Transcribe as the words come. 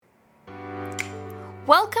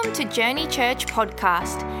Welcome to Journey Church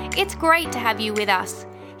Podcast. It's great to have you with us.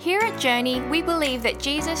 Here at Journey, we believe that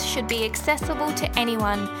Jesus should be accessible to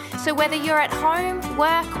anyone. So whether you're at home,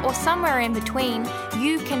 work, or somewhere in between,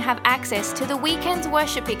 you can have access to the weekend's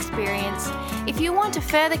worship experience. If you want to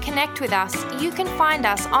further connect with us, you can find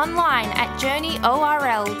us online at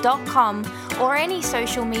journeyorl.com or any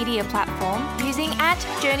social media platform using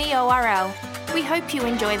 @journeyorl. We hope you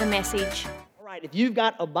enjoy the message. All right, if you've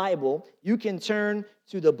got a Bible, you can turn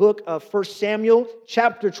to the book of 1 Samuel,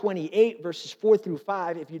 chapter 28, verses 4 through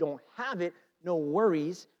 5. If you don't have it, no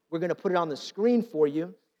worries. We're going to put it on the screen for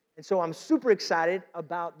you. And so I'm super excited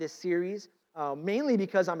about this series, mainly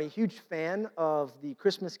because I'm a huge fan of the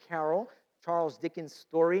Christmas Carol, Charles Dickens'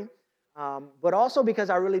 story, but also because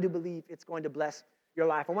I really do believe it's going to bless your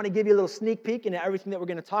life. I want to give you a little sneak peek into everything that we're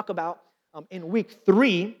going to talk about in week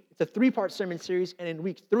 3. It's a 3-part sermon series, and in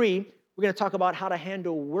week 3, we're going to talk about how to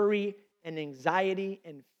handle worry and anxiety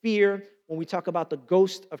and fear when we talk about the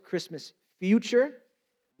ghost of Christmas future.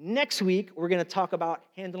 Next week, we're going to talk about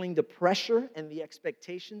handling the pressure and the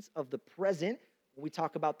expectations of the present when we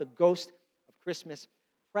talk about the ghost of Christmas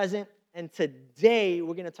present. And today,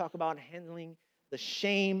 we're going to talk about handling the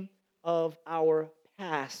shame of our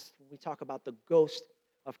past when we talk about the ghost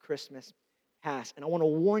of Christmas past. And I want to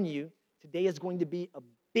warn you, today is going to be a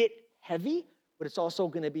bit heavy, but it's also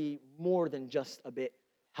going to be more than just a bit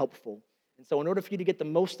helpful. And so in order for you to get the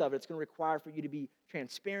most of it, it's going to require for you to be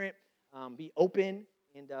transparent, be open.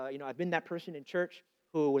 And, I've been that person in church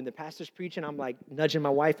who, when the pastor's preaching, I'm like nudging my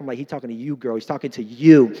wife. I'm like, he's talking to you, girl. He's talking to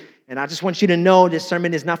you. And I just want you to know this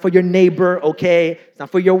sermon is not for your neighbor, okay? It's not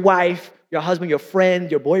for your wife, your husband, your friend,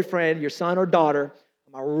 your boyfriend, your son or daughter.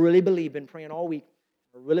 I really believe, been praying all week,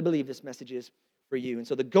 I really believe this message is for you. And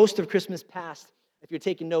so the ghost of Christmas past, if you're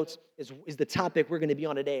taking notes, is the topic we're going to be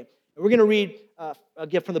on today. And we're going to read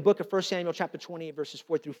again from the book of 1 Samuel chapter 28, verses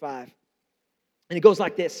 4 through 5. And it goes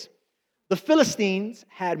like this. The Philistines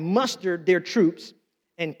had mustered their troops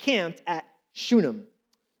and camped at Shunem.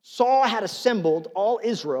 Saul had assembled all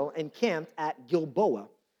Israel and camped at Gilboa.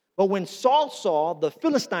 But when Saul saw the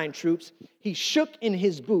Philistine troops, he shook in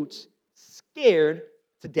his boots, scared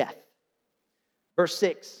to death. Verse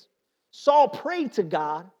 6. Saul prayed to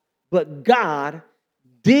God, but God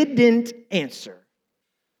didn't answer.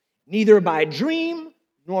 Neither by dream,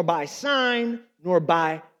 nor by sign, nor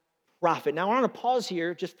by prophet. Now, I want to pause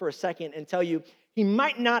here just for a second and tell you, he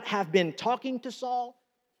might not have been talking to Saul,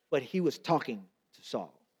 but he was talking to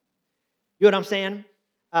Saul. You know what I'm saying?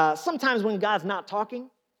 Sometimes when God's not talking,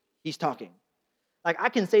 he's talking. Like, I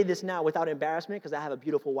can say this now without embarrassment because I have a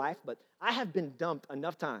beautiful wife, but I have been dumped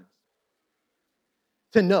enough times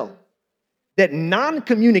to know that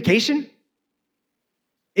non-communication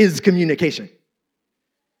is communication.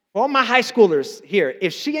 For all my high schoolers here,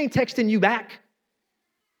 if she ain't texting you back,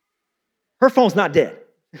 her phone's not dead.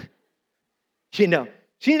 She might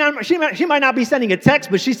not be sending a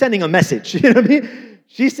text, but she's sending a message. You know what I mean?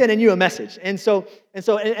 She's sending you a message. And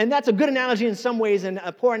that's a good analogy in some ways and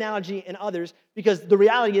a poor analogy in others, because the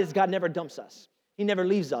reality is God never dumps us. He never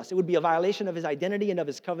leaves us. It would be a violation of his identity and of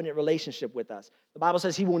his covenant relationship with us. The Bible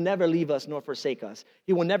says he will never leave us nor forsake us.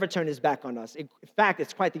 He will never turn his back on us. In fact,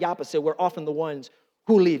 it's quite the opposite. We're often the ones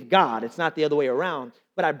who leave God. It's not the other way around.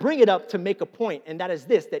 But I bring it up to make a point, and that is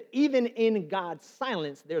this, that even in God's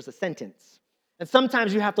silence, there's a sentence. And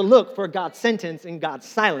sometimes you have to look for God's sentence in God's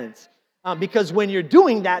silence. Because when you're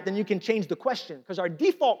doing that, then you can change the question. Because our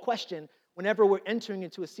default question, whenever we're entering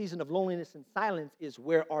into a season of loneliness and silence, is,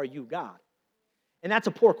 where are you, God? And that's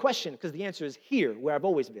a poor question, because the answer is here, where I've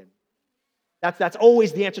always been. That's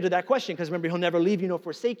always the answer to that question, because remember, he'll never leave you nor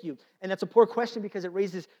forsake you. And that's a poor question because it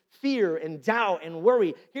raises fear and doubt and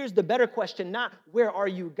worry. Here's the better question, not where are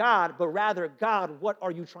you, God, but rather, God, what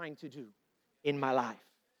are you trying to do in my life?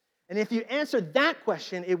 And if you answer that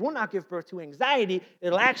question, it will not give birth to anxiety.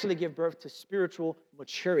 It'll actually give birth to spiritual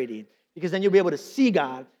maturity, because then you'll be able to see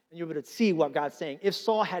God and you'll be able to see what God's saying. If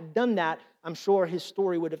Saul had done that, I'm sure his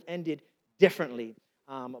story would have ended differently.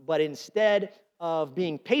 But instead of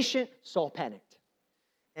being patient, Saul panicked.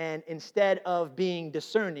 And instead of being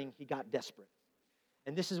discerning, he got desperate.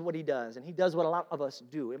 And this is what he does. And he does what a lot of us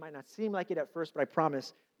do. It might not seem like it at first, but I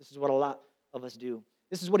promise this is what a lot of us do.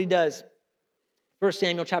 This is what he does. 1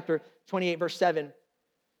 Samuel chapter 28, verse 7.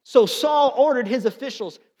 So Saul ordered his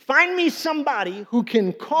officials, find me somebody who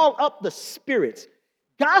can call up the spirits.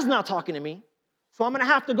 God's not talking to me, so I'm going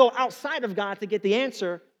to have to go outside of God to get the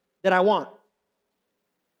answer that I want.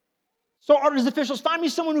 So ordered his officials, find me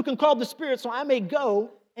someone who can call up the spirits so I may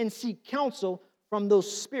go and seek counsel from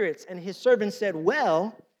those spirits. And his servant said,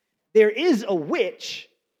 well, there is a witch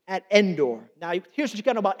at Endor. Now, here's what you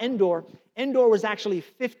got to know about Endor. Endor was actually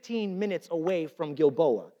 15 minutes away from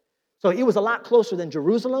Gilboa. So it was a lot closer than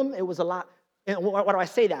Jerusalem. It was a lot, and why do I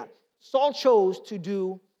say that? Saul chose to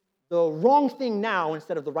do the wrong thing now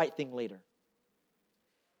instead of the right thing later.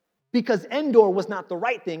 Because Endor was not the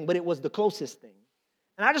right thing, but it was the closest thing.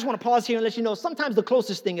 And I just want to pause here and let you know, sometimes the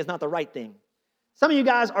closest thing is not the right thing. Some of you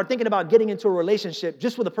guys are thinking about getting into a relationship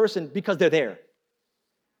just with a person because they're there,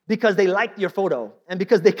 because they liked your photo, and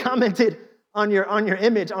because they commented on your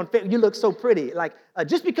image on Facebook. You look so pretty. Like,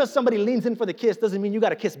 just because somebody leans in for the kiss doesn't mean you got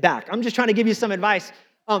to kiss back. I'm just trying to give you some advice.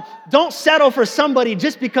 Don't settle for somebody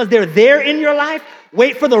just because they're there in your life.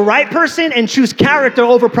 Wait for the right person and choose character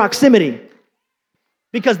over proximity,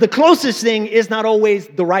 because the closest thing is not always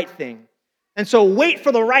the right thing. And so wait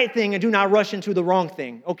for the right thing and do not rush into the wrong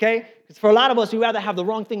thing, okay? Because for a lot of us, we'd rather have the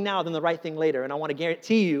wrong thing now than the right thing later. And I want to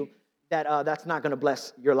guarantee you that that's not going to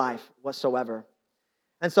bless your life whatsoever.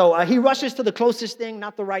 And so he rushes to the closest thing,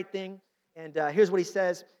 not the right thing. And here's what he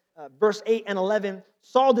says, verse 8 and 11.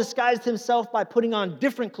 Saul disguised himself by putting on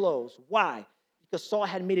different clothes. Why? Because Saul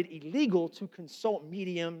had made it illegal to consult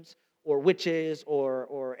mediums or witches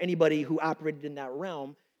or anybody who operated in that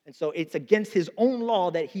realm. And so it's against his own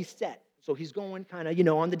law that he set. So he's going kind of,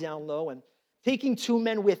 on the down low. And taking 2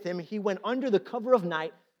 men with him, he went under the cover of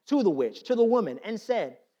night to the witch, to the woman, and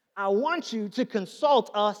said, I want you to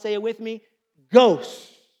consult us, say it with me,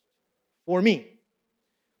 ghosts for me.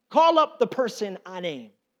 Call up the person I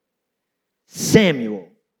name. Samuel.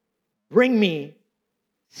 Bring me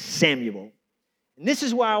Samuel. And this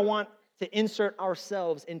is where I want to insert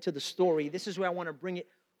ourselves into the story. This is where I want to bring it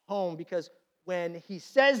home, because when he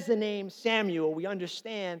says the name Samuel, we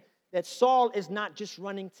understand that Saul is not just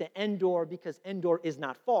running to Endor because Endor is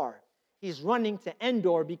not far. He's running to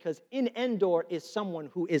Endor because in Endor is someone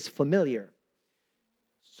who is familiar.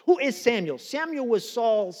 Who is Samuel? Samuel was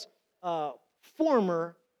Saul's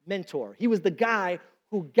former mentor. He was the guy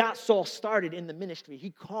who got Saul started in the ministry. He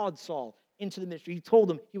called Saul into the ministry. He told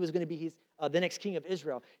him he was going to be the next king of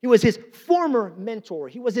Israel. He was his former mentor.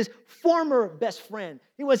 He was his former best friend.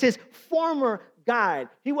 He was his former guide.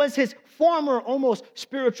 He was his former almost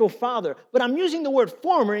spiritual father. But I'm using the word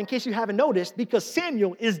former in case you haven't noticed, because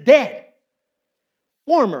Samuel is dead.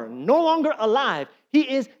 Former, no longer alive. He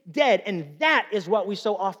is dead. And that is what we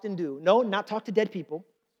so often do. No, not talk to dead people.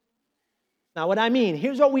 Now, what I mean,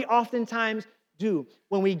 here's what we oftentimes do.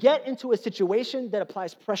 When we get into a situation that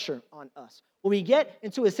applies pressure on us, when we get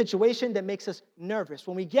into a situation that makes us nervous,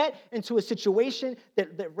 when we get into a situation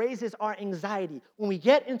that raises our anxiety, when we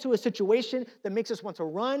get into a situation that makes us want to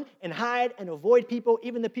run and hide and avoid people,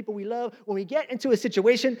 even the people we love, when we get into a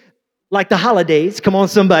situation like the holidays, come on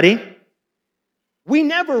somebody, we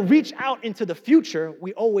never reach out into the future,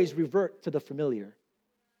 we always revert to the familiar.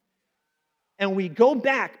 And we go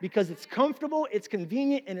back because it's comfortable, it's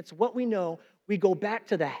convenient, and it's what we know. We go back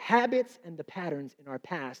to the habits and the patterns in our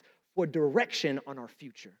past for direction on our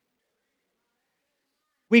future.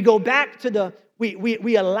 We go back to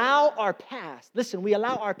we allow our past, listen, we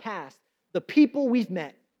allow our past, the people we've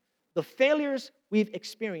met, the failures we've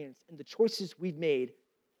experienced, and the choices we've made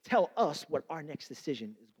tell us what our next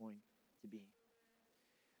decision is going to be.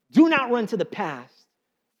 Do not run to the past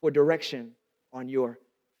for direction on your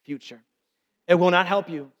future. It will not help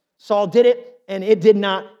you. Saul did it, and it did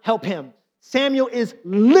not help him. Samuel is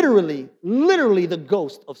literally the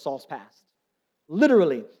ghost of Saul's past.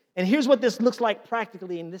 Literally. And here's what this looks like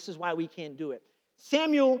practically, and this is why we can't do it.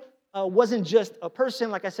 Samuel wasn't just a person.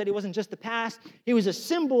 Like I said, he wasn't just the past. He was a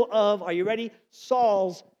symbol of, are you ready?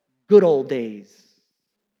 Saul's good old days.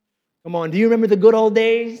 Come on, do you remember the good old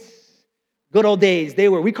days? Good old days.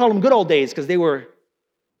 We call them good old days because they were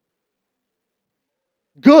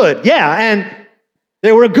good. Yeah, and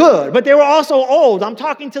they were good, but they were also old. I'm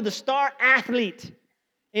talking to the star athlete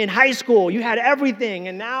in high school. You had everything,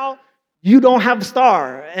 and now you don't have a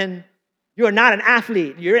star, and you're not an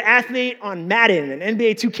athlete. You're an athlete on Madden and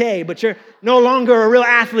NBA 2K, but you're no longer a real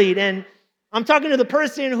athlete. And I'm talking to the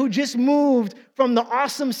person who just moved from the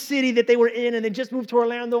awesome city that they were in, and they just moved to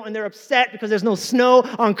Orlando, and they're upset because there's no snow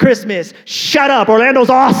on Christmas. Shut up. Orlando's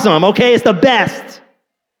awesome, okay? It's the best.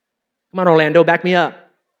 Come on, Orlando, back me up.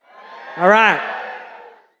 All right.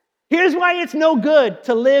 Here's why it's no good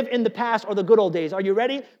to live in the past or the good old days. Are you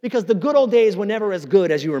ready? Because the good old days were never as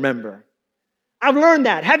good as you remember. I've learned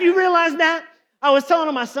that. Have you realized that? I was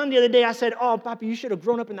telling my son the other day, I said, oh, Papi, you should have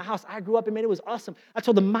grown up in the house I grew up in, man. It was awesome. I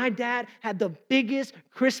told him my dad had the biggest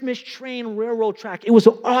Christmas train railroad track. It was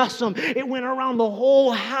awesome. It went around the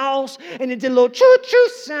whole house, and it did a little choo-choo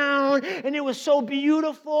sound, and it was so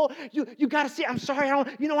beautiful. You got to see it. I'm sorry.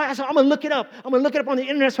 You know what? I said, I'm going to look it up. I'm going to look it up on the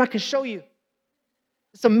internet so I can show you.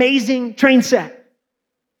 This amazing train set.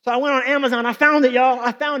 So I went on Amazon. I found it, y'all.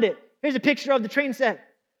 I found it. Here's a picture of the train set.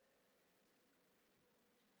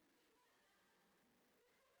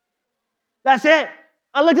 That's it.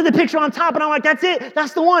 I looked at the picture on top and I'm like, that's it.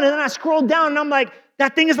 That's the one. And then I scrolled down and I'm like,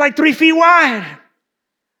 that thing is like 3 feet wide.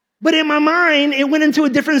 But in my mind, it went into a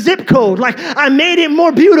different zip code. Like I made it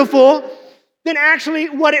more beautiful than actually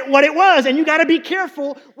what it was. And you got to be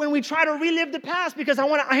careful when we try to relive the past, because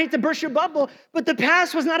I hate to burst your bubble, but the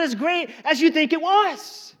past was not as great as you think it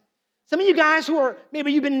was. Some of you guys who are,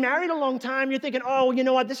 maybe you've been married a long time, you're thinking, oh, you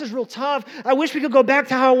know what, this is real tough. I wish we could go back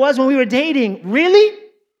to how it was when we were dating. Really?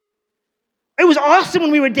 It was awesome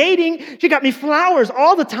when we were dating. She got me flowers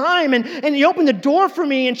all the time, and you opened the door for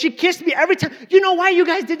me, and she kissed me every time. You know why you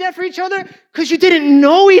guys did that for each other? Because you didn't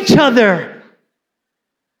know each other.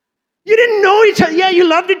 You didn't know each other. Yeah, you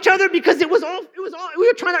loved each other because we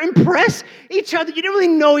were trying to impress each other. You didn't really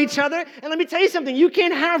know each other. And let me tell you something, you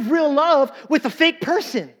can't have real love with a fake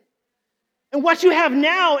person. And what you have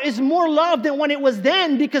now is more love than when it was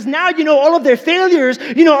then, because now you know all of their failures,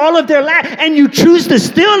 you know all of their and you choose to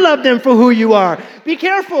still love them for who you are. Be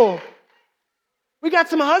careful. We got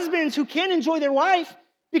some husbands who can't enjoy their wife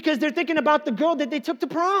because they're thinking about the girl that they took to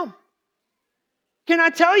prom. Can I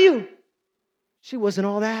tell you? She wasn't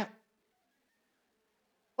all that.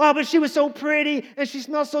 Oh, but she was so pretty and she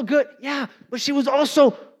smelled so good. Yeah, but she was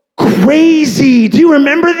also crazy. Do you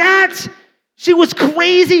remember that? She was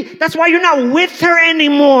crazy. That's why you're not with her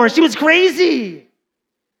anymore. She was crazy.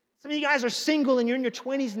 Some of you guys are single and you're in your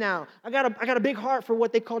 20s now. I got a big heart for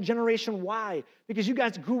what they call Generation Y, because you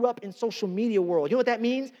guys grew up in social media world. You know what that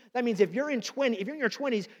means? That means if you're in your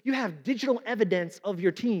 20s, you have digital evidence of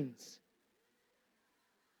your teens.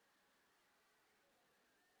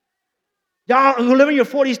 Y'all who live in your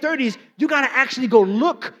 40s, 30s, you got to actually go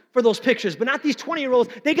look for those pictures, but not these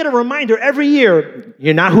 20-year-olds. They get a reminder every year,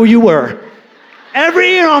 you're not who you were. Every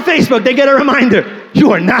year on Facebook, they get a reminder,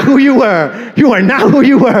 you are not who you were. You are not who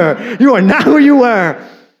you were. You are not who you were.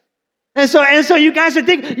 And so you guys are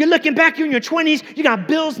thinking, you're looking back, you're in your 20s, you got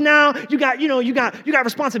bills now, you got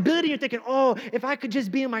responsibility. You're thinking, oh, if I could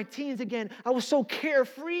just be in my teens again, I was so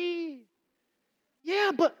carefree.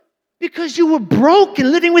 Yeah, but because you were broke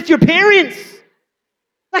and living with your parents.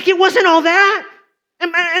 Like it wasn't all that.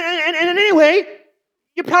 And anyway,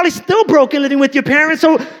 you're probably still broke and living with your parents.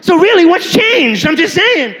 So really, what's changed? I'm just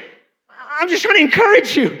saying. I'm just trying to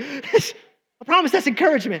encourage you. I promise that's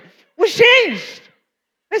encouragement. What's changed?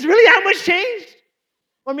 Has really that much changed?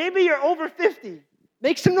 Or maybe you're over 50.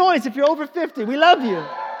 Make some noise if you're over 50. We love you.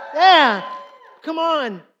 Yeah. Come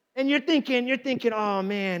on. And you're thinking, oh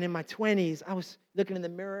man, in my 20s, I was looking in the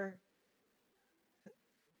mirror.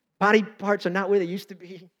 Body parts are not where they used to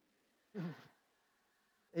be.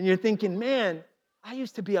 And you're thinking, man, I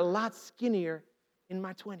used to be a lot skinnier in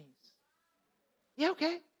my 20s. Yeah,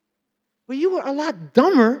 okay. But you were a lot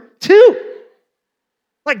dumber too.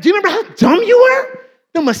 Like, do you remember how dumb you were?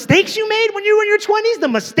 The mistakes you made when you were in your 20s, the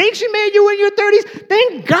mistakes you made you were in your 30s.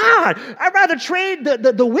 Thank God. I'd rather trade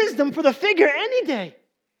the wisdom for the figure any day.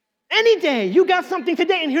 Any day. You got something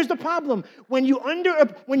today. And here's the problem. When you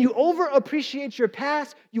over-appreciate your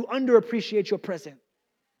past, you underappreciate your present.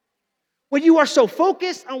 When you are so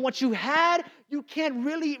focused on what you had, you can't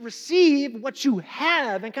really receive what you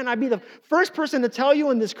have. And can I be the first person to tell you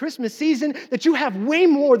in this Christmas season that you have way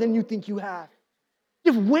more than you think you have?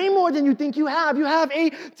 You have way more than you think you have. You have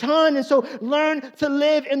a ton. And so learn to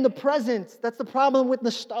live in the present. That's the problem with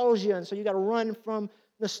nostalgia. And so you got to run from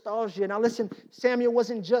nostalgia. Now listen, Samuel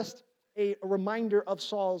wasn't just a reminder of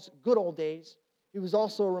Saul's good old days. He was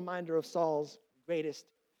also a reminder of Saul's greatest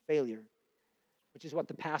failure, which is what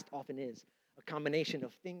the past often is, a combination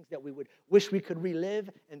of things that we would wish we could relive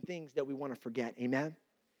and things that we want to forget. Amen?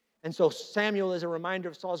 And so Samuel is a reminder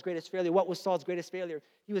of Saul's greatest failure. What was Saul's greatest failure?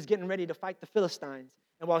 He was getting ready to fight the Philistines.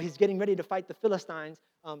 And while he's getting ready to fight the Philistines,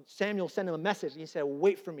 Samuel sent him a message. He said,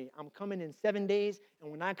 wait for me. I'm coming in 7 days.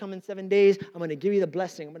 And when I come in 7 days, I'm going to give you the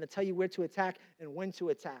blessing. I'm going to tell you where to attack and when to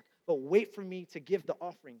attack. But wait for me to give the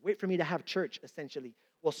offering. Wait for me to have church, essentially.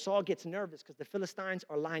 Well, Saul gets nervous because the Philistines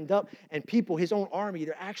are lined up and people, his own army,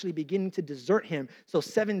 they're actually beginning to desert him. So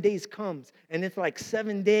 7 days comes and it's like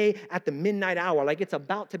 7 day at the midnight hour. Like it's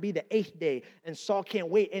about to be the 8th day and Saul can't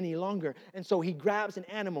wait any longer. And so he grabs an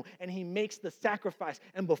animal and he makes the sacrifice.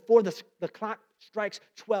 And before the clock strikes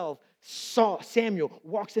 12, Samuel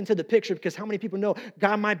walks into the picture, because how many people know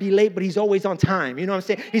God might be late, but he's always on time? You know what I'm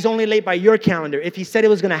saying? He's only late by your calendar. If he said it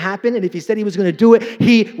was going to happen and if he said he was going to do it,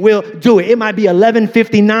 he will do it. It might be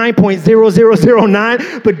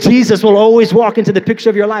 11:59.0009, but Jesus will always walk into the picture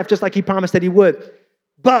of your life just like he promised that he would.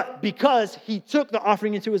 But because he took the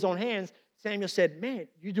offering into his own hands, Samuel said, man,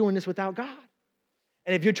 you're doing this without God.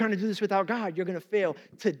 And if you're trying to do this without God, you're going to fail.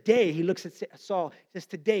 Today, he looks at Saul, he says,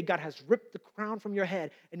 today God has ripped the crown from your head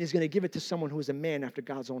and he's going to give it to someone who is a man after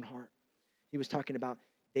God's own heart. He was talking about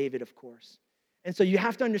David, of course. And so you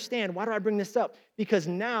have to understand, why do I bring this up? Because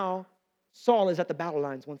now Saul is at the battle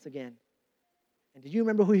lines once again. And do you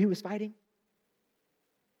remember who he was fighting?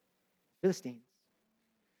 Philistines.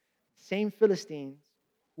 Same Philistines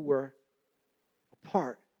who were a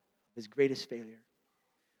part of his greatest failure.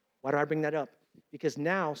 Why do I bring that up? Because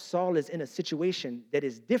now Saul is in a situation that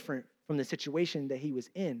is different from the situation that he was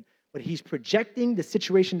in, but he's projecting the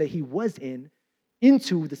situation that he was in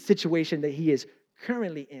into the situation that he is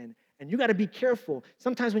currently in. And you got to be careful.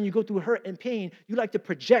 Sometimes when you go through hurt and pain, you like to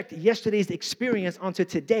project yesterday's experience onto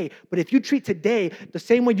today. But if you treat today the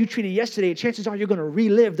same way you treated yesterday, chances are you're going to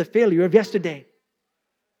relive the failure of yesterday.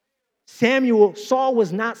 Saul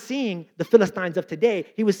was not seeing the Philistines of today.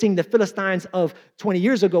 He was seeing the Philistines of 20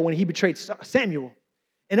 years ago when he betrayed Samuel.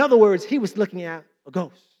 In other words, he was looking at a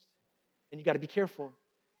ghost. And you got to be careful.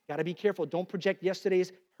 Got to be careful. Don't project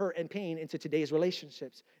yesterday's hurt and pain into today's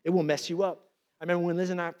relationships. It will mess you up. I remember when Liz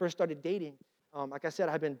and I first started dating, like I said,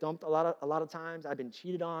 I've been dumped a lot of times. I've been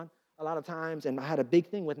cheated on a lot of times, and I had a big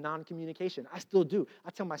thing with non-communication. I still do. I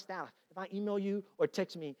tell my staff, if I email you or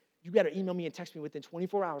text me, you better email me and text me within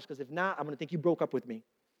 24 hours, because if not, I'm going to think you broke up with me.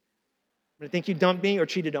 I'm going to think you dumped me or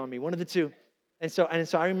cheated on me, one of the two. And so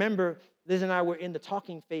I remember Liz and I were in the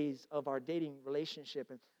talking phase of our dating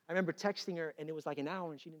relationship, and I remember texting her, and it was like an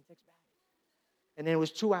hour, and she didn't text back. And then it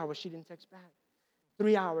was 2 hours, she didn't text back.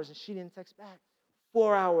 3 hours, and she didn't text back.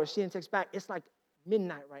 4 hours, she didn't text back. It's like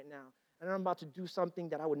midnight right now, and I'm about to do something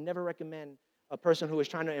that I would never recommend a person who is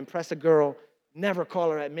trying to impress a girl. Never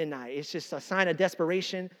call her at midnight. It's just a sign of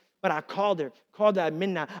desperation. But I called her at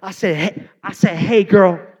midnight. I said, hey,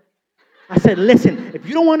 girl. I said, listen, if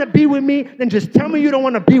you don't want to be with me, then just tell me you don't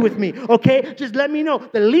want to be with me, okay? Just let me know.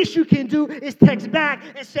 The least you can do is text back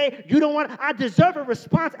and say, you don't want, I deserve a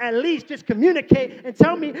response at least. Just communicate and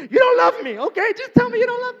tell me you don't love me, okay? Just tell me you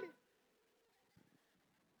don't love me.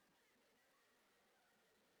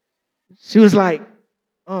 She was like,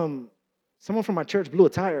 someone from my church blew a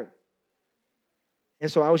tire.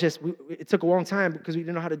 And so it took a long time because we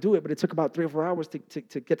didn't know how to do it, but it took about 3 or 4 hours to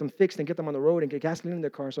get them fixed and get them on the road and get gasoline in their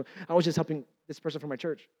car. So I was just helping this person from my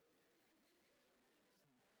church.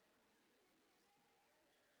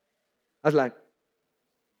 I was like,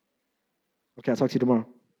 okay, I'll talk to you tomorrow.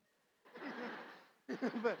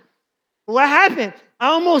 But what happened? I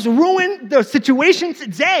almost ruined the situation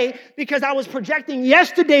today because I was projecting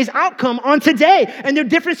yesterday's outcome on today, and they're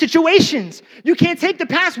different situations. You can't take the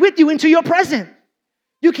past with you into your present.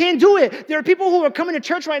 You can't do it. There are people who are coming to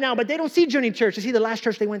church right now, but they don't see Journey Church. They see the last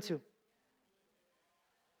church they went to.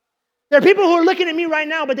 There are people who are looking at me right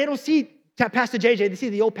now, but they don't see Pastor JJ. They see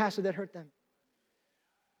the old pastor that hurt them.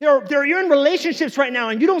 You're in relationships right now,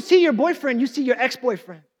 and you don't see your boyfriend. You see your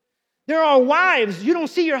ex-boyfriend. There are wives. You don't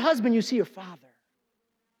see your husband. You see your father.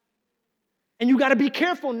 And you got to be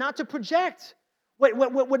careful not to project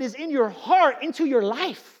what is in your heart into your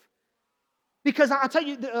life. Because I'll tell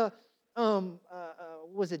you,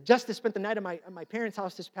 Justice spent the night at my parents'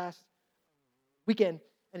 house this past weekend,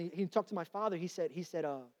 and he talked to my father. He said,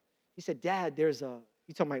 Dad,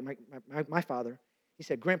 he told my father, he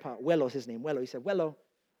said, Grandpa, Huelo is his name, Huelo. He said, Huelo,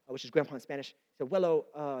 which is grandpa in Spanish. He said,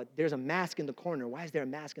 Huelo, there's a mask in the corner. Why is there a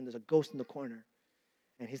mask and there's a ghost in the corner?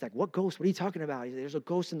 And he's like, what ghost? What are you talking about? He said, there's a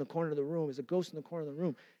ghost in the corner of the room. There's a ghost in the corner of the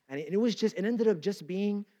room. And it ended up just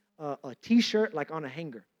being a T-shirt like on a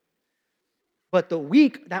hanger. But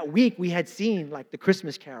that week we had seen like the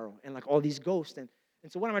Christmas Carol and like all these ghosts. And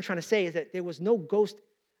so what am I trying to say is that there was no ghost.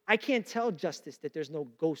 I can't tell Justice that there's no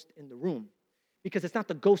ghost in the room because it's not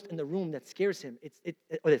the ghost in the room that scares him.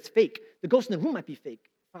 It's fake. The ghost in the room might be fake.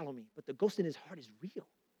 Follow me. But the ghost in his heart is real.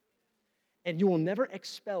 And you will never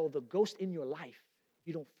expel the ghost in your life.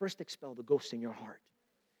 You don't first expel the ghost in your heart.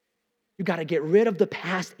 You got to get rid of the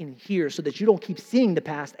past in here so that you don't keep seeing the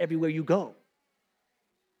past everywhere you go.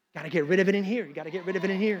 Got to get rid of it in here. You got to get rid of it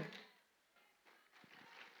in here.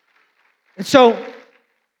 And so,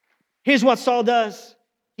 here's what Saul does.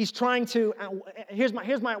 He's trying to, here's what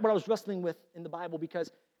I was wrestling with in the Bible,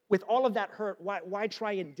 because with all of that hurt, why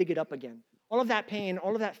try and dig it up again? All of that pain,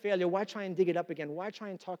 all of that failure, why try and dig it up again? Why try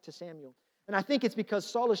and talk to Samuel? And I think it's because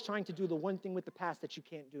Saul is trying to do the one thing with the past that you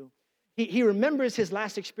can't do. He remembers his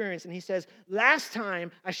last experience, and he says, last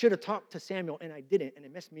time I should have talked to Samuel, and I didn't, and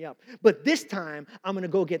it messed me up. But this time, I'm going to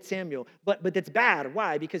go get Samuel. But that's bad.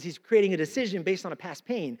 Why? Because he's creating a decision based on a past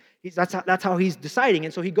pain. That's how he's deciding.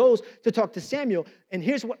 And so he goes to talk to Samuel, and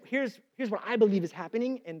here's what I believe is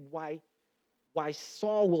happening and why why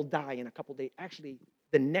Saul will die in a couple days. Actually,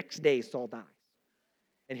 the next day Saul dies.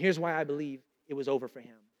 And here's why I believe it was over for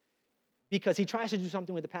him. Because he tries to do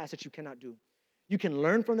something with the past that you cannot do. You can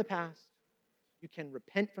learn from the past. You can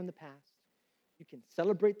repent from the past. You can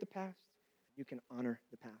celebrate the past. You can honor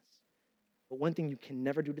the past. But one thing you can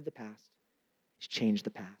never do to the past is change the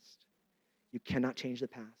past. You cannot change the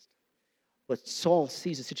past. But Saul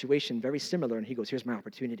sees a situation very similar, and he goes, here's my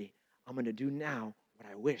opportunity. I'm going to do now what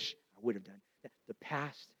I wish I would have done. The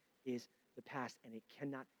past is the past, and it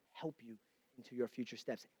cannot help you into your future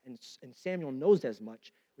steps. And Samuel knows as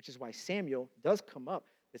much, which is why Samuel does come up,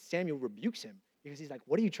 but Samuel rebukes him because he's like,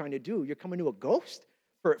 what are you trying to do? You're coming to a ghost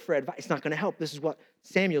for advice. It's not going to help. This is what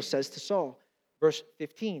Samuel says to Saul. Verse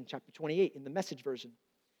 15, chapter 28, in the Message version.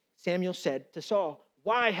 Samuel said to Saul,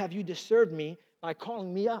 why have you disturbed me by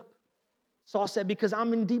calling me up? Saul said, because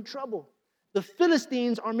I'm in deep trouble. The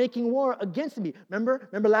Philistines are making war against me. Remember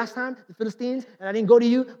last time, the Philistines, and I didn't go to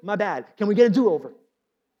you? My bad. Can we get a do-over?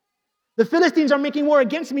 The Philistines are making war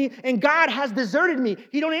against me, and God has deserted me.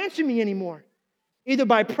 He don't answer me anymore, either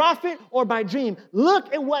by prophet or by dream.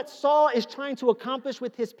 Look at what Saul is trying to accomplish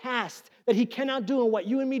with his past that he cannot do and what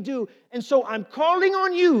you and me do. And so I'm calling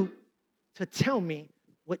on you to tell me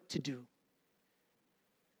what to do.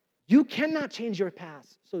 You cannot change your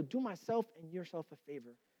past. So do myself and yourself a favor.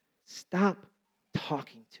 Stop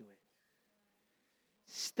talking to it.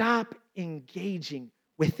 Stop engaging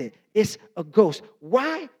with it. It's a ghost.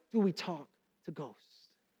 Why do we talk to ghosts?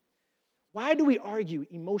 Why do we argue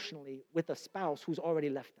emotionally with a spouse who's already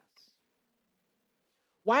left us?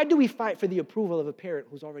 Why do we fight for the approval of a parent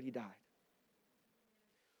who's already died?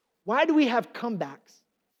 Why do we have comebacks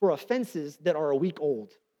for offenses that are a week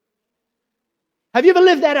old? Have you ever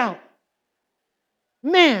lived that out?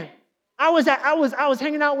 Man, I was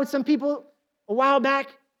hanging out with some people a while back.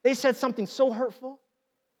 They said something so hurtful,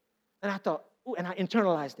 and I thought, ooh, and I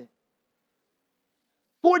internalized it.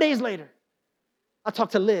 4 days later, I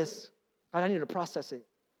talked to Liz. I needed to process it.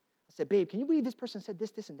 I said, babe, can you believe this person said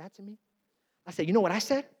this, and that to me? I said, you know what I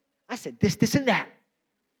said? I said this, and that.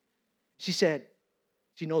 She said,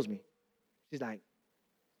 she knows me. She's like,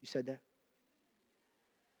 you said that?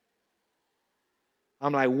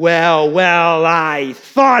 I'm like, well, I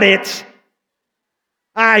thought it.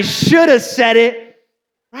 I should have said it,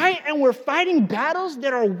 right? And we're fighting battles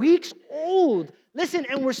that are weeks old. Listen,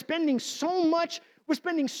 and we're spending so much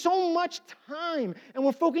time and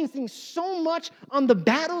we're focusing so much on the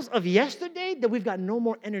battles of yesterday that we've got no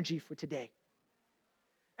more energy for today.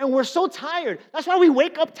 And we're so tired. That's why we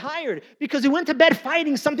wake up tired, because we went to bed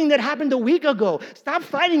fighting something that happened a week ago. Stop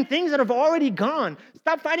fighting things that have already gone.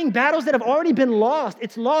 Stop fighting battles that have already been lost.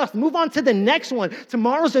 It's lost. Move on to the next one.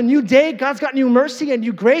 Tomorrow's a new day. God's got new mercy and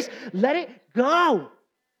new grace. Let it go.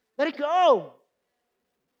 Let it go.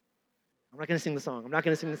 I'm not going to sing the song.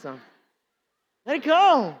 Let it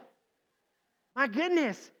go. My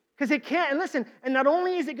goodness. Because it can't, and listen, and not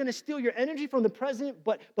only is it going to steal your energy from the present,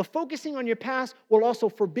 but focusing on your past will also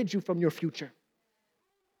forbid you from your future.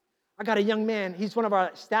 I got a young man, he's one of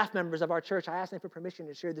our staff members of our church. I asked him for permission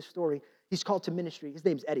to share this story. He's called to ministry. His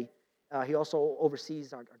name's Eddie. He also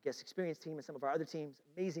oversees our guest experience team and some of our other teams.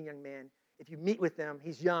 Amazing young man. If you meet with him,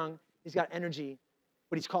 he's young, he's got energy,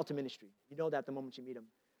 but he's called to ministry. You know that the moment you meet him.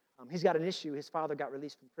 He's got an issue. His father got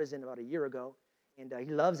released from prison about a year ago. And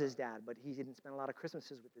he loves his dad, but he didn't spend a lot of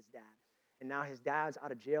Christmases with his dad. And now his dad's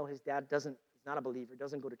out of jail. His dad is not a believer,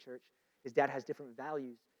 doesn't go to church. His dad has different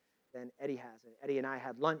values than Eddie has. And Eddie and I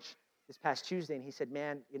had lunch this past Tuesday, and he said,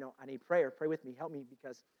 man, I need prayer. Pray with me. Help me,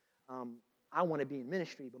 because I want to be in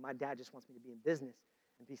ministry, but my dad just wants me to be in business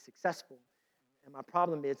and be successful. And my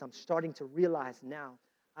problem is I'm starting to realize now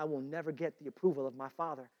I will never get the approval of my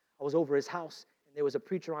father. I was over his house, and there was a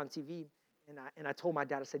preacher on TV. And I told my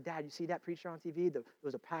dad, I said, Dad, you see that preacher on TV? There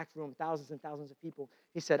was a packed room, thousands and thousands of people.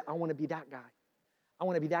 He said, I want to be that guy. I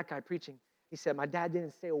want to be that guy preaching. He said, my dad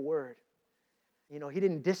didn't say a word. He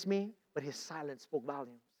didn't diss me, but his silence spoke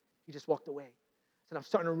volumes. He just walked away. So I'm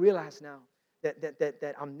starting to realize now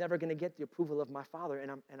that I'm never going to get the approval of my father,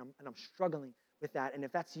 and I'm struggling with that. And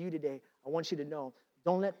if that's you today, I want you to know,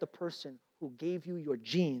 don't let the person who gave you your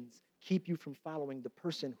genes keep you from following the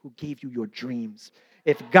person who gave you your dreams.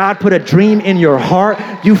 If God put a dream in your heart,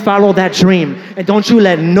 you follow that dream. And don't you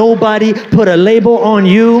let nobody put a label on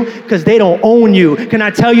you, because they don't own you. Can I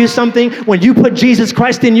tell you something? When you put Jesus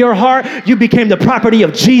Christ in your heart, you became the property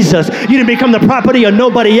of Jesus. You didn't become the property of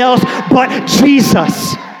nobody else but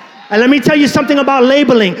Jesus. And let me tell you something about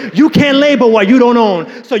labeling. You can't label what you don't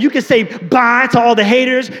own. So you can say bye to all the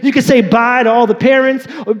haters. You can say bye to all the parents.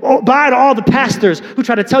 Or bye to all the pastors who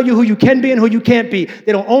try to tell you who you can be and who you can't be.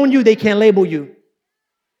 They don't own you. They can't label you.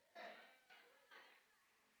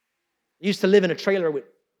 I used to live in a trailer with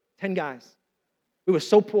 10 guys. We were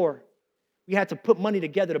so poor. We had to put money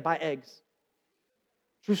together to buy eggs.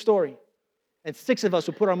 True story. And 6 of us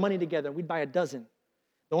would put our money together and we'd buy a dozen.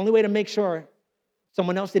 The only way to make sure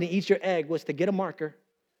someone else didn't eat your egg was to get a marker.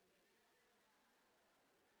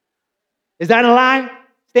 Is that a lie?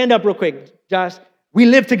 Stand up real quick, Josh. We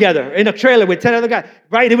lived together in a trailer with 10 other guys.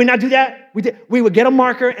 Right? Did we not do that? We did. We would get a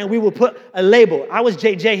marker and we would put a label. I was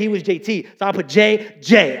JJ, he was JT. So I put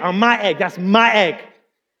JJ on my egg. That's my egg.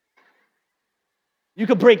 You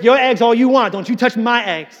could break your eggs all you want. Don't you touch my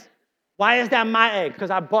eggs. Why is that my egg? Because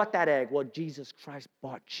I bought that egg. Well, Jesus Christ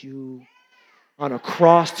bought you on a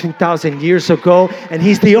cross 2,000 years ago, and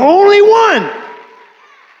he's the only one.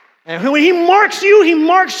 And when he marks you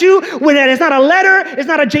with that. It's not a letter, it's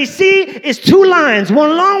not a JC, it's 2 lines.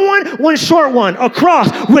 One long one, one short one. A cross,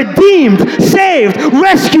 redeemed, saved,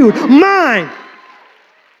 rescued, mine.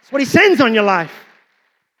 That's what he sends on your life.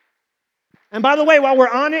 And by the way, while we're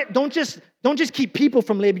on it, don't just keep people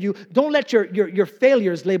from labeling you. Don't let your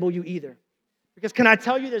failures label you either. Because can I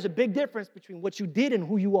tell you, there's a big difference between what you did and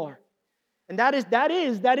who you are. And that is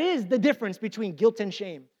the difference between guilt and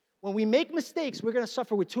shame. When we make mistakes, we're going to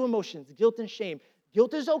suffer with 2 emotions, guilt and shame.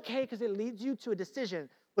 Guilt is okay because it leads you to a decision,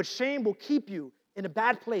 but shame will keep you in a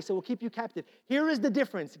bad place. It will keep you captive. Here is the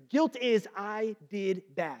difference. Guilt is, I did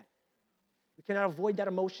bad. You cannot avoid that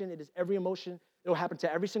emotion. It is every emotion. It will happen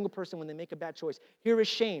to every single person when they make a bad choice. Here is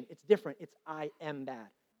shame. It's different. It's, I am bad.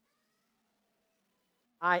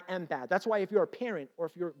 I am bad. That's why if you're a parent or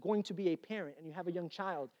if you're going to be a parent and you have a young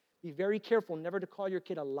child, be very careful never to call your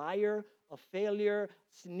kid a liar, a failure,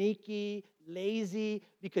 sneaky, lazy,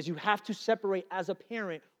 because you have to separate as a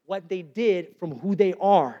parent what they did from who they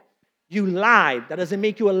are. You lied. That doesn't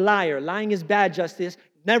make you a liar. Lying is bad, Justice.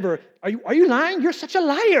 Never. Are you lying? You're such a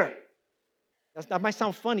liar. That might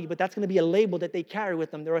sound funny, but that's going to be a label that they carry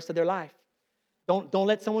with them the rest of their life. Don't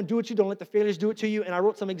let someone do it to you. Don't let the failures do it to you. And I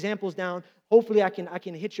wrote some examples down. Hopefully I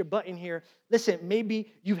can hit your button here. Listen,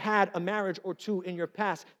 maybe you've had a marriage or 2 in your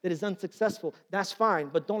past that is unsuccessful. That's fine,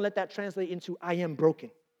 but don't let that translate into I am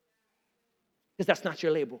broken. Because that's not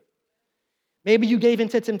your label. Maybe you gave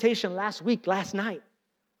into temptation last week, last night.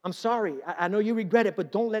 I'm sorry. I know you regret it,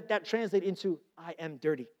 but don't let that translate into I am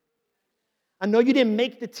dirty. I know you didn't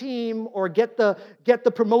make the team or get the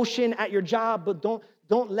promotion at your job, but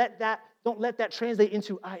don't let that translate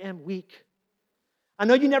into I am weak. I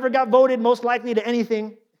know you never got voted most likely to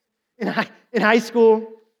anything in high school.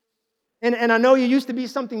 And I know you used to be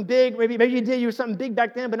something big. Maybe you did. You were something big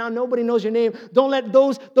back then, but now nobody knows your name. Don't let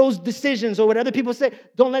those decisions or what other people say,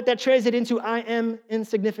 don't let that translate into I am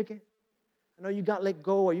insignificant. I know you got let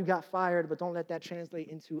go or you got fired, but don't let that translate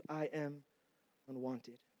into I am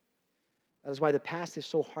unwanted. That is why the past is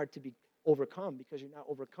so hard to be overcome, because you're not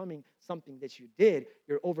overcoming something that you did.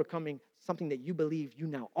 You're overcoming something that you believe you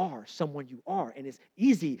now are, someone you are. And it's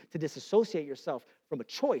easy to disassociate yourself from a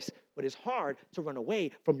choice, but it's hard to run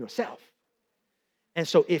away from yourself. And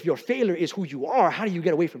so if your failure is who you are, how do you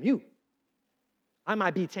get away from you? I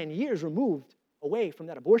might be 10 years removed away from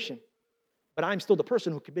that abortion, but I'm still the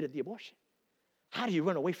person who committed the abortion. How do you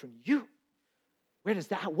run away from you?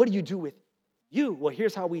 What do you do with you? Well,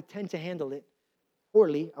 here's how we tend to handle it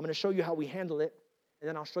poorly. I'm going to show you how we handle it, and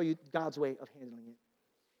then I'll show you God's way of handling it.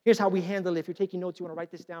 Here's how we handle it. If you're taking notes, you want to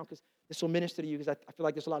write this down because this will minister to you, because I feel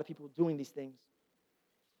like there's a lot of people doing these things.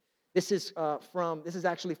 This is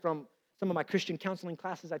actually from some of my Christian counseling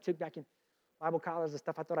classes I took back in Bible college and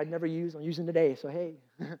stuff I thought I'd never use. I'm using today, so hey,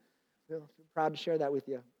 I'm proud to share that with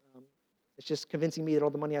you. It's just convincing me that all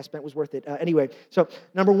the money I spent was worth it. Anyway, so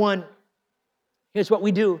number 1, here's what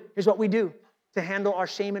we do. Here's what we do to handle our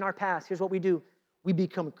shame in our past. Here's what we do. We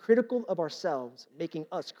become critical of ourselves, making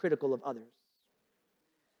us critical of others.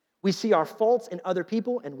 We see our faults in other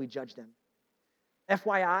people and we judge them.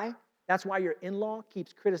 FYI, that's why your in-law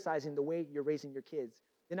keeps criticizing the way you're raising your kids.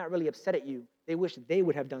 They're not really upset at you. They wish they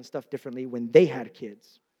would have done stuff differently when they had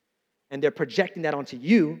kids. And they're projecting that onto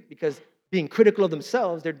you because being critical of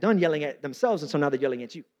themselves, they're done yelling at themselves, and so now they're yelling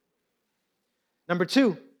at you. Number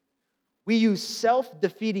 2, we use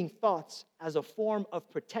self-defeating thoughts as a form of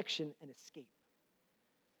protection and escape,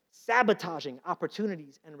 sabotaging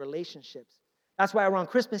opportunities and relationships. That's why around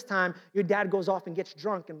Christmas time, your dad goes off and gets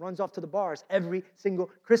drunk and runs off to the bars every single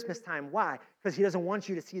Christmas time. Why? Because he doesn't want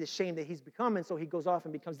you to see the shame that he's become, and so he goes off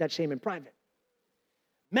and becomes that shame in private.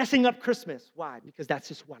 Messing up Christmas. Why? Because that's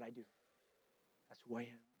just what I do. That's who I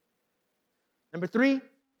am. Number 3,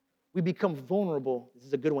 we become vulnerable. This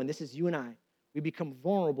is a good one. This is you and I. We become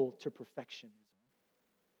vulnerable to perfectionism.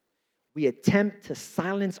 We attempt to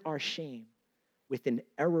silence our shame with an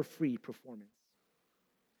error-free performance.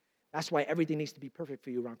 That's why everything needs to be perfect for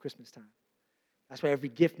you around Christmas time. That's why every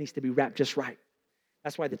gift needs to be wrapped just right.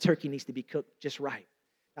 That's why the turkey needs to be cooked just right.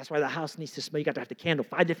 That's why the house needs to smell. You got to have the candle,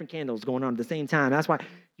 5 different candles going on at the same time. That's why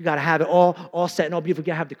you got to have it all set and all beautiful. You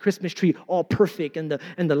got to have the Christmas tree all perfect and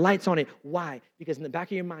the lights on it. Why? Because in the back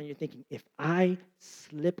of your mind, you're thinking, if I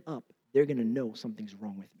slip up, they're going to know something's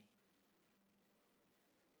wrong with me.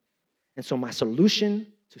 And so my solution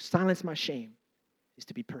to silence my shame is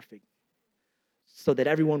to be perfect so that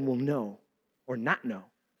everyone will know or not know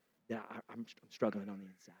that I'm struggling on the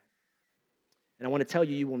inside. And I want to tell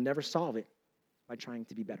you, you will never solve it by trying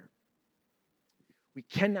to be better. We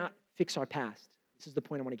cannot fix our past. This is the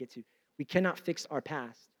point I want to get to. We cannot fix our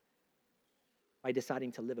past by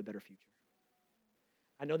deciding to live a better future.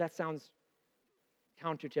 I know that sounds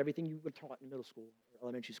counter to everything you were taught in middle school, or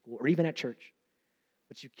elementary school, or even at church,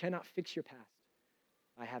 but you cannot fix your past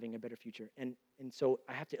by having a better future. And so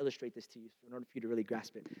I have to illustrate this to you in order for you to really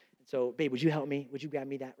grasp it. And so, babe, would you help me? Would you grab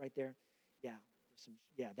me that right there?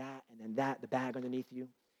 Yeah, that, and then that, the bag underneath you.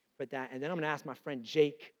 Put that, and then I'm going to ask my friend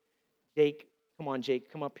Jake. Jake, come on,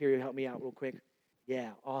 Jake. Come up here and help me out real quick.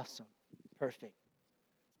 Yeah, awesome. Perfect.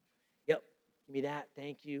 Yep, give me that.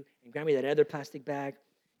 Thank you. And grab me that other plastic bag.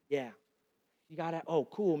 Yeah. You got it? Oh,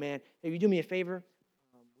 cool, man. Hey, will you do me a favor?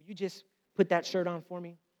 Will you just put that shirt on for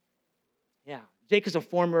me? Yeah. Jake is a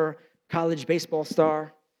former college baseball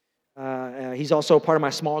star. He's also part of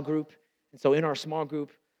my small group. And so in our small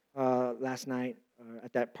group last night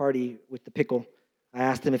at that party with the pickle, I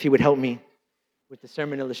asked him if he would help me with the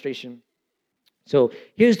sermon illustration. So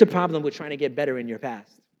here's the problem with trying to get better in your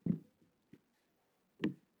past.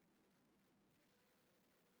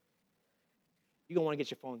 You're going to want to get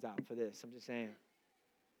your phones out for this. I'm just saying.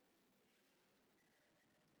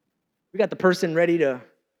 We got the person ready to,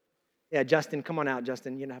 Justin, come on out,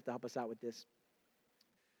 Justin. You're going to have to help us out with this.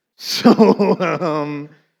 So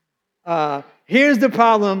here's the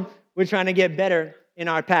problem with trying to get better in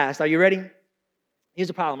our past. Are you ready? Here's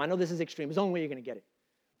the problem. I know this is extreme. It's the only way you're going to get it,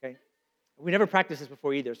 okay? We never practiced this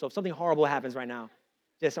before either, so if something horrible happens right now,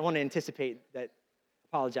 I want to anticipate that.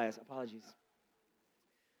 Apologies.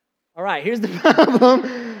 All right, here's the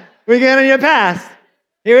problem we get in your past.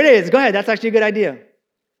 Here it is. Go ahead. That's actually a good idea.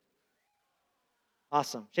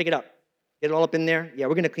 Awesome. Shake it up. Get it all up in there. Yeah,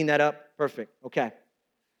 we're going to clean that up. Perfect. Okay.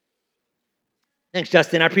 Thanks,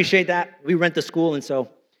 Justin. I appreciate that. We rent the school, and so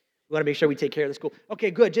we want to make sure we take care of the school. Okay,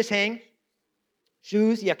 good. Just hang.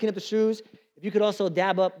 Shoes. Yeah, clean up the shoes. If you could also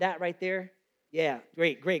dab up that right there. Yeah,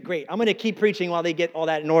 great. I'm going to keep preaching while they get all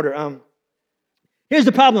that in order. Here's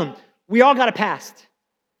the problem. We all got a past,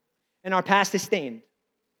 and our past is stained,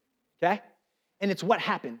 okay? And it's what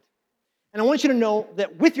happened. And I want you to know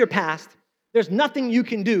that with your past, there's nothing you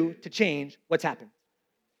can do to change what's happened.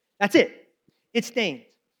 That's it. It's stained.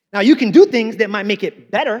 Now, you can do things that might make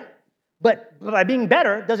it better, but by being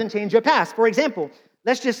better doesn't change your past. For example,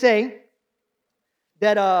 let's just say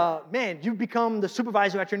that, you become the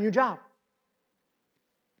supervisor at your new job.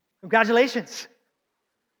 Congratulations,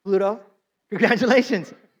 Pluto.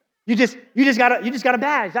 Congratulations. You just got a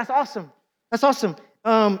badge. That's awesome.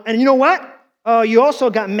 And you know what? You also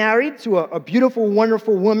got married to a beautiful,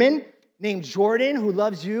 wonderful woman named Jordan who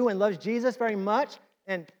loves you and loves Jesus very much.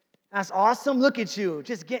 And that's awesome. Look at you,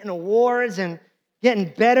 just getting awards and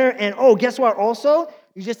getting better. And guess what? Also,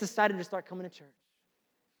 you just decided to start coming to church.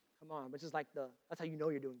 Come on, which is that's how you know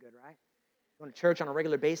you're doing good, right? Going to church on a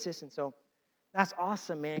regular basis. And so that's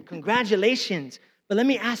awesome, man. Congratulations. But let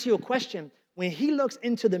me ask you a question. When he looks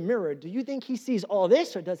into the mirror, do you think he sees all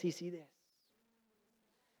this or does he see this?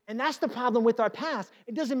 And that's the problem with our past.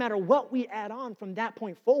 It doesn't matter what we add on from that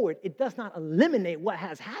point forward. It does not eliminate what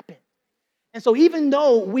has happened. And so even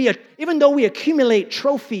though we accumulate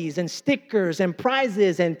trophies and stickers and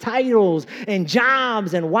prizes and titles and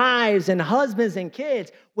jobs and wives and husbands and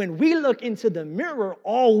kids, when we look into the mirror,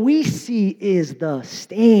 all we see is the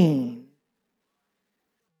stain.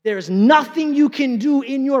 There's nothing you can do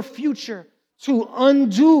in your future to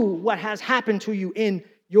undo what has happened to you in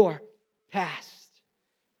your past.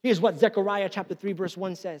 Here's what Zechariah chapter 3, verse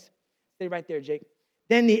 1 says. Stay right there, Jake.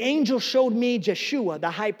 Then the angel showed me Jeshua,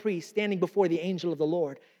 the high priest, standing before the angel of the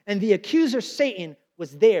Lord. And the accuser, Satan,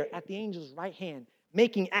 was there at the angel's right hand,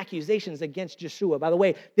 making accusations against Jeshua. By the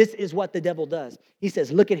way, this is what the devil does. He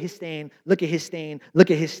says, look at his stain, look at his stain,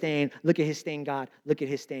 look at his stain, look at his stain, God, look at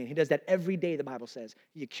his stain. He does that every day, the Bible says.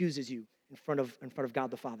 He accuses you in front of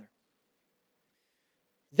God the Father.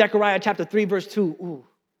 Zechariah chapter 3, verse 2.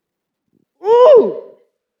 Ooh!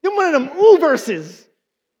 You're one of them verses.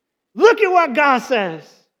 Look at what God says.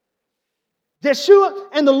 Jeshua,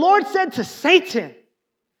 and the Lord said to Satan,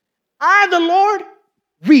 I, the Lord,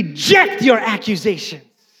 reject your accusations.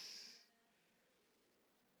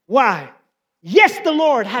 Why? Yes, the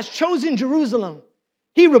Lord has chosen Jerusalem.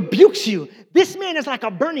 He rebukes you. This man is like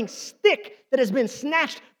a burning stick that has been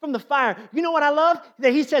snatched from the fire. You know what I love?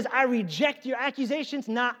 That he says, I reject your accusations,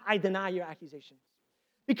 not I deny your accusations.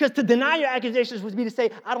 Because to deny your accusations would be to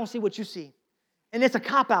say, I don't see what you see. And it's a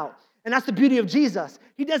cop-out. And that's the beauty of Jesus.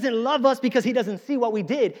 He doesn't love us because he doesn't see what we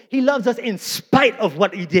did. He loves us in spite of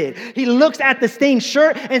what we did. He looks at the stained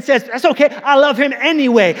shirt and says, that's okay, I love him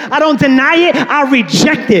anyway. I don't deny it, I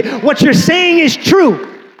reject it. What you're saying is true.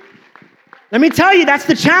 Let me tell you, that's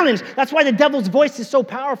the challenge. That's why the devil's voice is so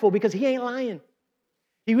powerful, because he ain't lying.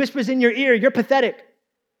 He whispers in your ear, you're pathetic.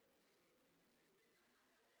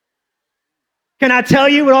 Can I tell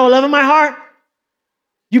you with all the love of my heart?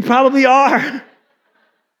 You probably are.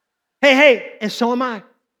 Hey, and so am I.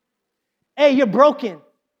 Hey, you're broken.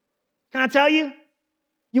 Can I tell you?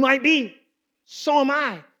 You might be. So am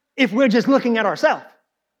I, if we're just looking at ourselves.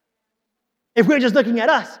 If we're just looking at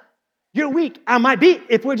us. You're weak. I might be,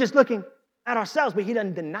 if we're just looking at ourselves, but he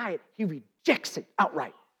doesn't deny it. He rejects it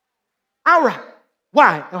outright. Outright.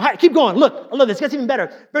 Why? All right, keep going. Look, I love this. It gets even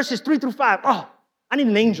better. Verses 3-5. Oh, I need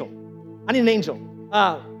an angel. I need an angel.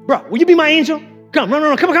 Bro, will you be my angel? Come,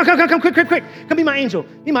 no. Come, quick. Come be my angel.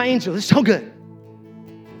 Be my angel. This is so good.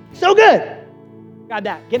 So good. Got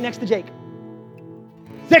that. Get next to Jake.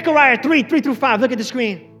 Zechariah 3:3-5. Look at the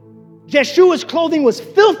screen. Jeshua's clothing was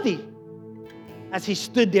filthy as he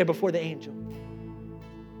stood there before the angel.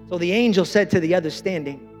 So the angel said to the other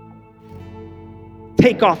standing,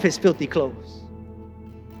 take off his filthy clothes.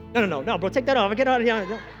 No, bro, take that off. Get out of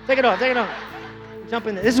here. Take it off. Jump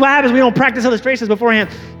in there. This is what happens. We don't practice illustrations beforehand.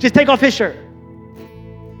 Just take off his shirt.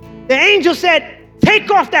 The angel said, take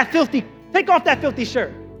off that filthy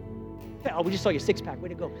shirt. Oh, we just saw your six-pack. Way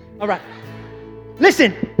to go. All right.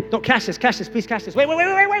 Listen. Don't catch this. Please catch this. Wait.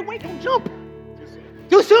 Don't jump.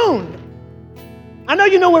 Too soon. I know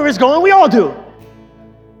you know where it's going. We all do.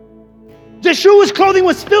 Jeshua's clothing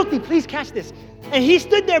was filthy. Please catch this. And he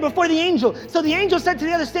stood there before the angel. So the angel said to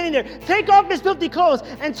the other standing there, take off his filthy clothes.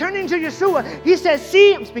 And turning to Yeshua, he says,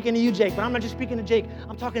 see, I'm speaking to you, Jake, but I'm not just speaking to Jake.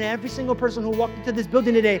 I'm talking to every single person who walked into this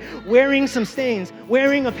building today wearing some stains,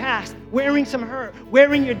 wearing a past, wearing some hurt,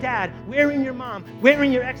 wearing your dad, wearing your mom,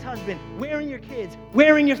 wearing your ex-husband, wearing your kids,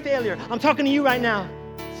 wearing your failure. I'm talking to you right now.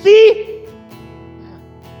 See,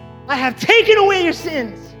 I have taken away your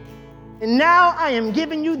sins. And now I am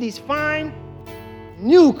giving you these fine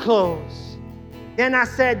new clothes. Then I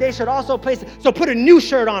said they should also place, so put a new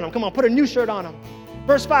shirt on him. Come on, put a new shirt on him.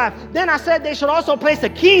 Verse 5, then I said they should also place a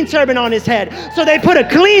clean turban on his head. So they put a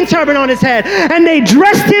clean turban on his head, and they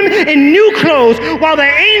dressed him in new clothes while the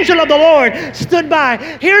angel of the Lord stood by.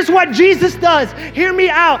 Here's what Jesus does. Hear me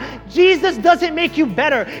out. Jesus doesn't make you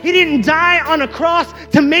better. He didn't die on a cross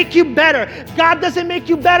to make you better. God doesn't make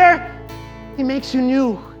you better. He makes you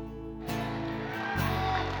new.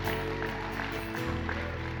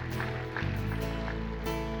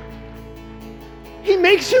 He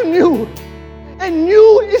makes you new. And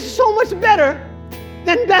new is so much better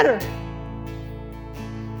than better.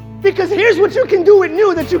 Because here's what you can do with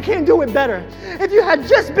new that you can't do with better. If you had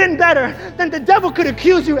just been better, then the devil could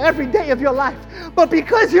accuse you every day of your life. But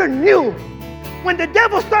because you're new, when the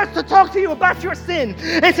devil starts to talk to you about your sin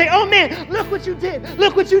and say, oh man, look what you did.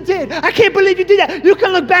 I can't believe you did that. You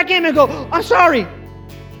can look back at him and go, I'm sorry.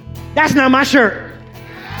 That's not my shirt.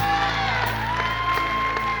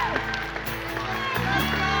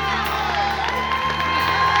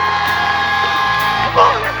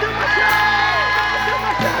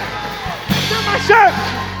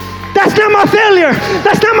 That's not my failure.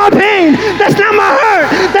 That's not my pain. That's not my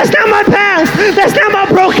hurt. That's not my past. That's not my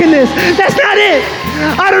brokenness. That's not it.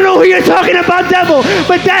 I don't know who you're talking about, devil,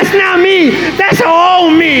 but that's not me. That's all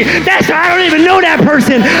me. I don't even know that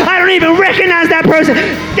person. I don't even recognize that person.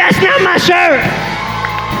 That's not my shirt.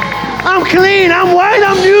 I'm clean. I'm white.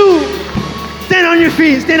 I'm new. Stand on your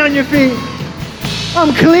feet.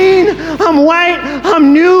 I'm clean. I'm white.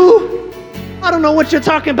 I'm new. I don't know what you're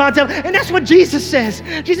talking about, devil. And that's what Jesus says.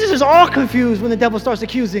 Jesus is all confused when the devil starts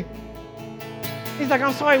accusing. He's like,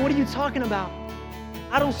 I'm sorry, what are you talking about?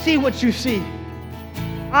 I don't see what you see.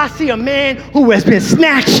 I see a man who has been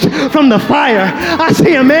snatched from the fire. I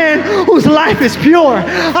see a man whose life is pure.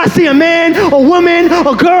 I see a man, a woman,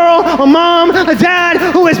 a girl, a mom, a dad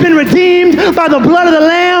who has been redeemed by the blood of the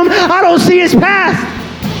Lamb. I don't see his past.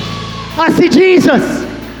 I see Jesus.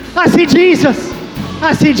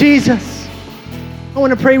 I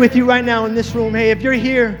want to pray with you right now in this room. Hey, if you're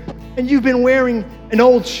here and you've been wearing an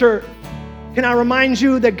old shirt, can I remind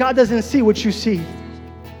you that God doesn't see what you see?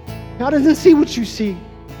 God doesn't see what you see.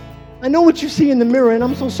 I know what you see in the mirror, and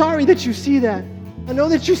I'm so sorry that you see that. I know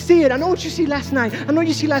that you see it. I know what you see last night. I know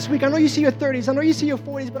you see last week. I know you see your 30s. I know you see your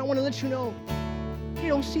 40s, but I want to let you know, he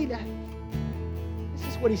don't see that. This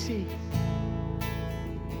is what he sees.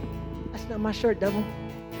 That's not my shirt, devil.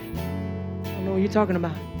 I don't know what you're talking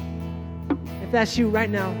about. If that's you right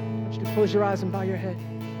now, I want you to close your eyes and bow your head.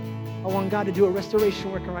 I want God to do a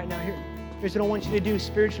restoration working right now. Here's what I want you to do,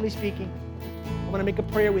 spiritually speaking. I want to make a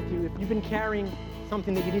prayer with you. If you've been carrying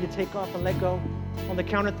something that you need to take off and let go, on the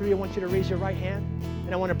count of 3, I want you to raise your right hand,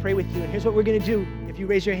 and I want to pray with you. And here's what we're going to do. If you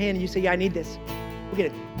raise your hand and you say, yeah, I need this, we're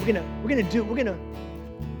going to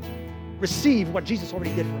receive what Jesus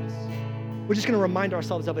already did for us. We're just going to remind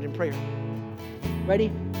ourselves of it in prayer.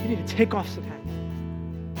 Ready? You need to take off some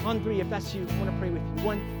hats. On 3, if that's you, I want to pray with you.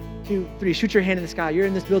 1, 2, 3. Shoot your hand in the sky. You're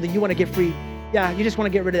in this building. You want to get free. Yeah, you just want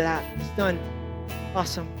to get rid of that. It's done.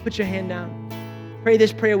 Awesome. Put your hand down. Pray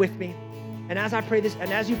this prayer with me. And as I pray this,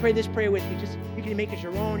 and as you pray this prayer with me, just you can make it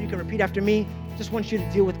your own. You can repeat after me. Just want you to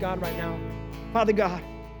deal with God right now. Father God,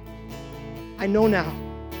 I know now,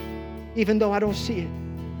 even though I don't see it,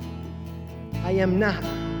 I am not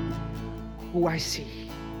who I see.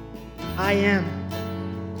 I am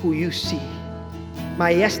who you see. My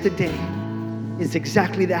yesterday is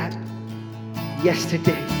exactly that.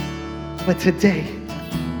 Yesterday. But today,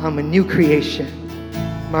 I'm a new creation.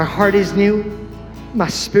 My heart is new. My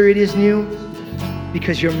spirit is new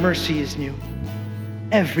because your mercy is new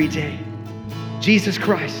every day. Jesus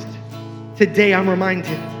Christ, today I'm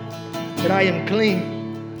reminded that I am clean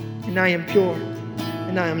and I am pure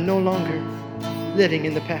and I am no longer living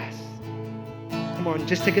in the past. Come on,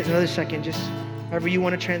 just take another second, just however you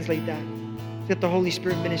want to translate that. Let the Holy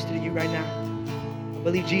Spirit minister to you right now. I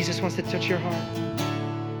believe Jesus wants to touch your heart.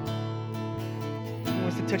 He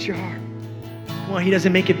wants to touch your heart. Come on, he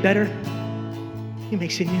doesn't make it better. He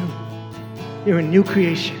makes it new. You're a new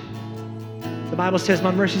creation. The Bible says,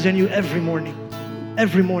 my mercies are new every morning.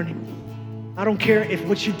 Every morning. I don't care if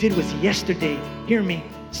what you did was yesterday. Hear me.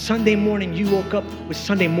 Sunday morning, you woke up with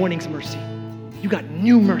Sunday morning's mercy. You got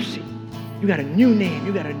new mercy. You got a new name.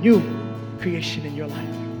 You got a new creation in your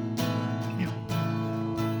life. New.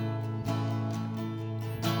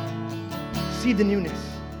 See the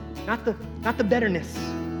newness. Not the betterness.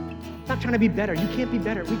 Not trying to be better. You can't be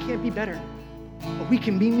better. We can't be better. But we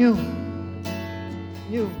can be new.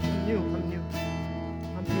 New, I'm new, I'm new.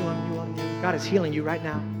 I'm new, I'm new, I'm new. God is healing you right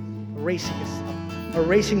now. Erasing this,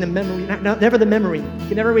 erasing the memory. Never the memory. You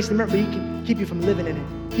can never erase the memory, but He can keep you from living in it.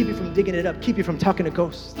 Keep you from digging it up. Keep you from talking to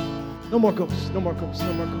ghosts. No more ghosts, no more ghosts,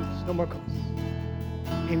 no more ghosts, no more ghosts.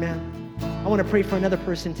 Amen. I want to pray for another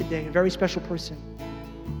person today, a very special person.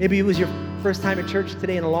 Maybe it was your first time at church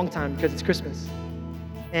today in a long time because it's Christmas.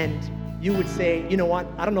 And you would say, you know what?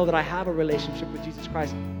 I don't know that I have a relationship with Jesus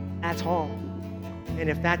Christ at all. And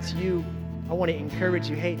if that's you, I want to encourage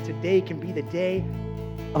you, hey, today can be the day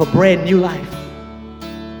of a brand new life,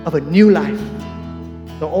 of a new life.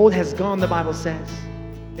 The old has gone, the Bible says.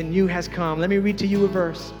 The new has come. Let me read to you a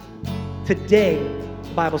verse. Today,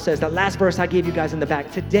 the Bible says, that last verse I gave you guys in the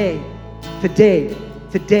back. Today,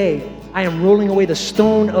 I am rolling away the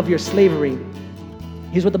stone of your slavery.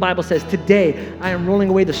 Here's what the Bible says. Today, I am rolling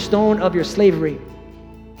away the stone of your slavery.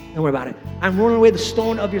 Don't worry about it. I'm rolling away the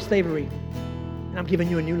stone of your slavery, and I'm giving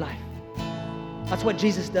you a new life. That's what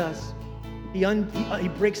Jesus does. He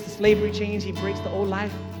breaks the slavery chains. He breaks the old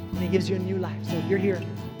life, and He gives you a new life. So if you're here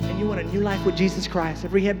and you want a new life with Jesus Christ,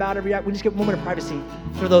 every head bowed, every eye, we just get a moment of privacy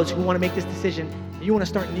for those who want to make this decision. If you want to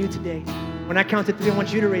start new today, when I count to 3, I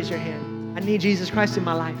want you to raise your hand. I need Jesus Christ in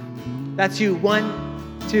my life. That's you.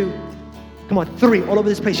 1, 2, come on, 3, all over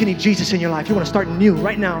this place. You need Jesus in your life. You want to start new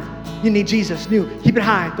right now. You need Jesus, new. Keep it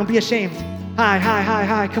high. Don't be ashamed.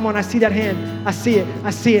 High. Come on, I see that hand. I see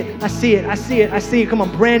it. Come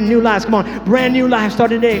on, brand new lives. Come on, brand new lives.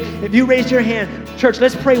 Start today. If you raise your hand, church,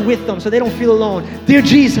 let's pray with them so they don't feel alone. Dear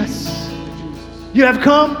Jesus, you have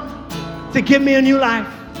come to give me a new life.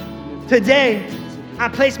 Today, I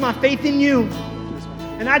place my faith in you,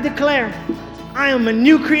 and I declare I am a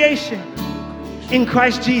new creation in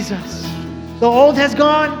Christ Jesus. The old has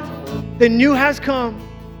gone, the new has come.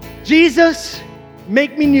 Jesus,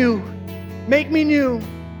 make me new. Make me new.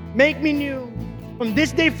 Make me new. From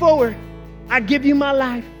this day forward, I give you my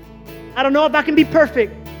life. I don't know if I can be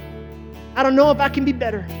perfect. I don't know if I can be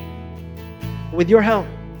better. With your help,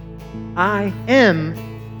 I am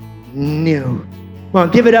new. Well,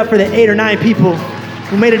 give it up for the 8 or 9 people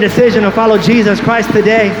who made a decision to follow Jesus Christ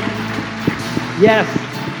today. Yes.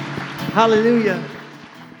 Hallelujah.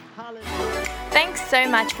 Thanks so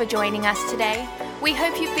much for joining us today. We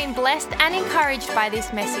hope you've been blessed and encouraged by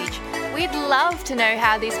this message. We'd love to know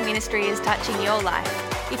how this ministry is touching your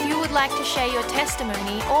life. If you would like to share your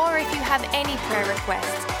testimony or if you have any prayer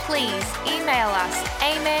requests, please email us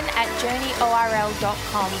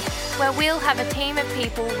amen@journeyorl.com, where we'll have a team of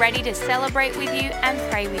people ready to celebrate with you and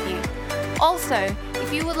pray with you. Also,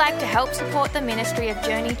 if you would like to help support the ministry of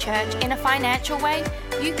Journey Church in a financial way,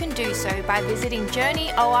 you can do so by visiting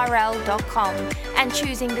journeyorl.com and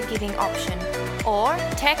choosing the giving option, or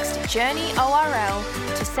text JourneyORL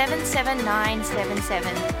to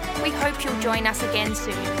 77977. We hope you'll join us again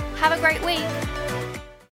soon. Have a great week.